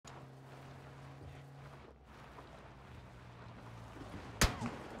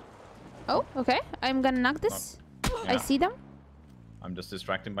Oh, okay. I'm gonna knock this. Yeah. I see them. I'm just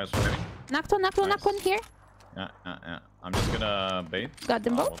distracting by swimming. Knocked one, knocked one, knocked one here. Yeah. I'm just gonna bait. Got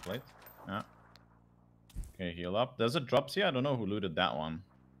them both. Late. Yeah. Okay, heal up. There's a drops here. I don't know who looted that one.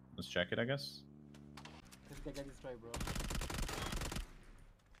 Let's check it, I guess. This guy got destroyed, bro.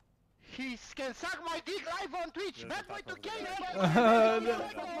 He can suck my dick live on Twitch. Bad boy to kill him.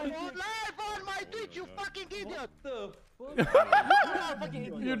 Live on my Twitch, you fucking idiot.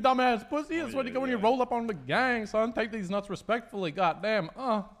 You dumbass pussy. That's what you get when you roll up on the gang, son. Take these nuts respectfully. Goddamn.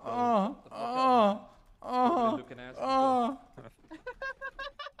 Looking ass. What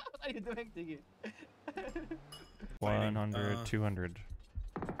are you doing, Tiggy? 100, 200.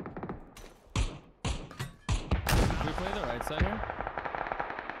 Can we play the right side here?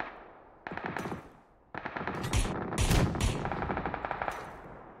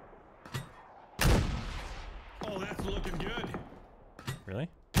 Oh, that's looking good. Really?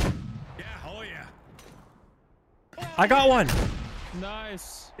 Yeah, oh yeah. Oh, I got one!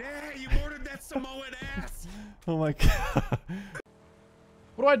 Nice. Yeah, you ordered that Samoan ass. Oh my god.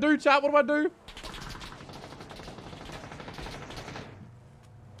 What do I do, chat? What do I do?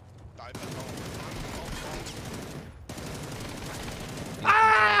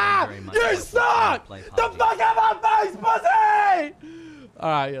 Ah! You suck! The fuck out my face, pussy!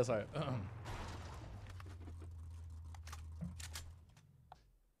 Alright, yeah, sorry.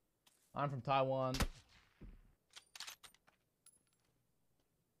 I'm from Taiwan.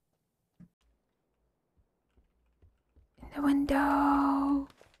 The window.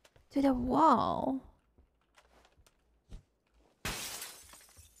 To the wall.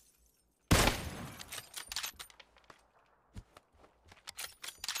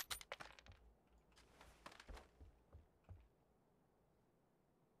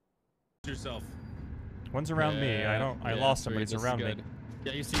 Yourself. One's around me. I lost him, but he's around me.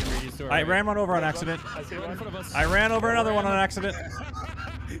 Yeah, you see him read store. I ran one over on accident. I see one in front of us. I ran over another one on accident.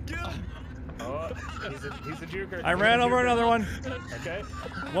 Oh, he's a juker. I ran over another one. Okay.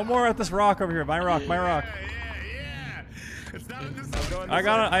 One more at this rock over here. My rock, my rock. Yeah. It's not in this. I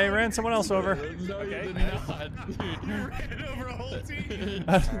got it. I ran someone else over. No, Okay. you did not, dude. You ran over a whole team.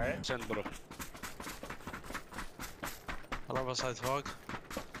 Alright. Känn bro. Alla var side hog.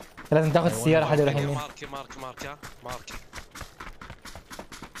 لازم تاخد السيارة حد يروح يمين. مارك.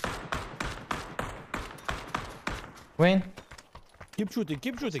 وين؟ Keep shooting,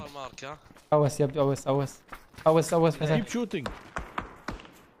 keep shooting. أوس يا أوس Keep shooting.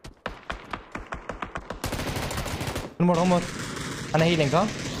 عمر أنا هيلينج ها؟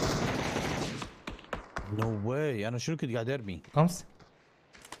 No way. أنا شنو كنت قاعد أرمي. خمس.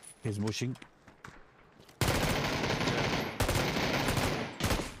 He's pushing.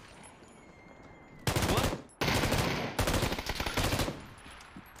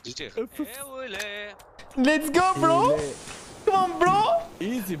 Let's go, bro! Come on, bro!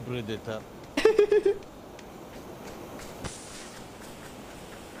 Easy, Predator.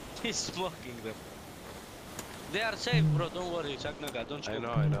 He's smoking them. They are safe, bro. Don't worry. Chaknaga, don't shoot. I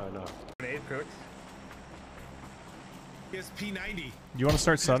know. Grenade, Crooks. He has P90. You want to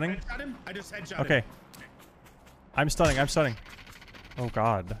start stunning? I just headshot Okay. him. I'm stunning. Oh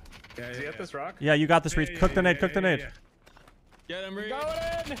god. Yeah, Is he at this rock? Yeah, you got this, Reach. Cook the nade, cook the nade. Get him, Reed.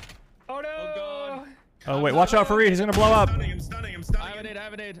 Going! Oh no! Oh god. Oh wait, watch out for Reed. He's gonna blow up. I'm stunning. I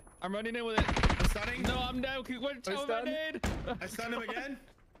have a nade. I'm running in with it. I'm stunning. No, I'm down. What? Tell me nade. I stunned him again.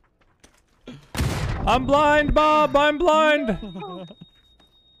 I'm blind, Bob. I'm blind.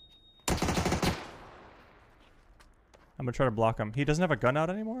 I'm gonna try to block him. He doesn't have a gun out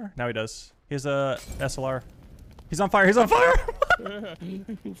anymore? Now he does. He has a SLR. He's on fire. He's on fire.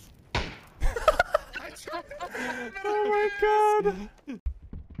 Oh my god.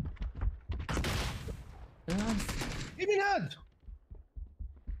 Give me that.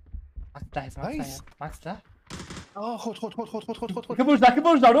 معك سلاح؟ خد. كبوش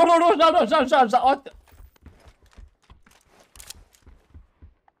ده روح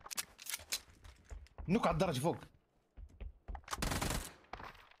نوك على الدرج فوق.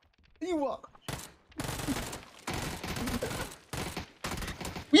 ايوه.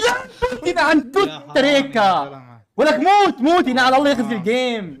 يلعن توتي عن توت تريكا. ولك موت ينعل الله يخزي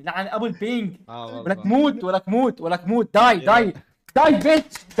الجيم يلعن ابو البينج. ولك موت داي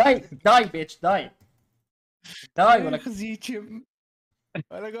بيتش داي ولك خزيتشم.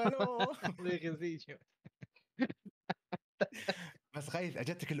 ولا قالوا الله يخزيتشم. بس خايف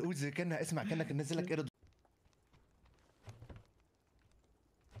اجتك الاوزي كانها اسمع كانك منزل لك ايرد.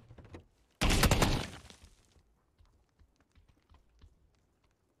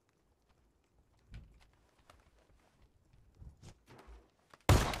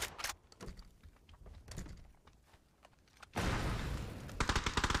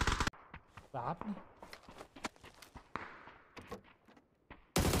 تعبني.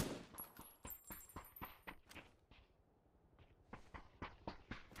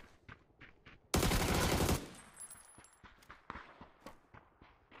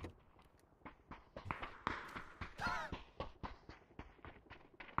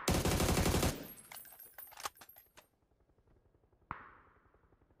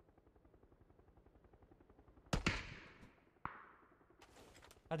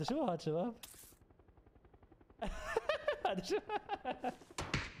 هذا شو هذا شباب؟ هذا شو؟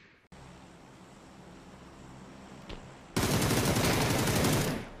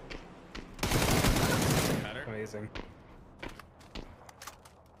 Amazing.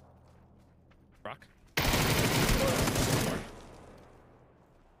 Rock.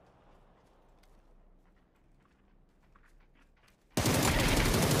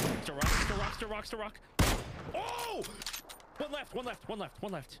 Still rock. Oh!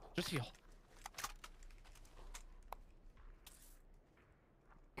 One left. Just heal.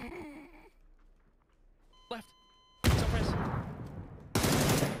 Left. Surprise.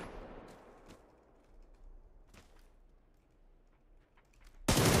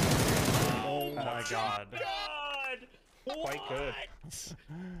 Oh my god. Quite good.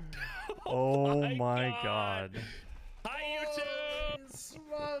 Oh my god. Hi, YouTube!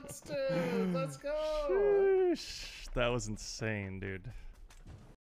 Monster! Let's go! That was insane, dude.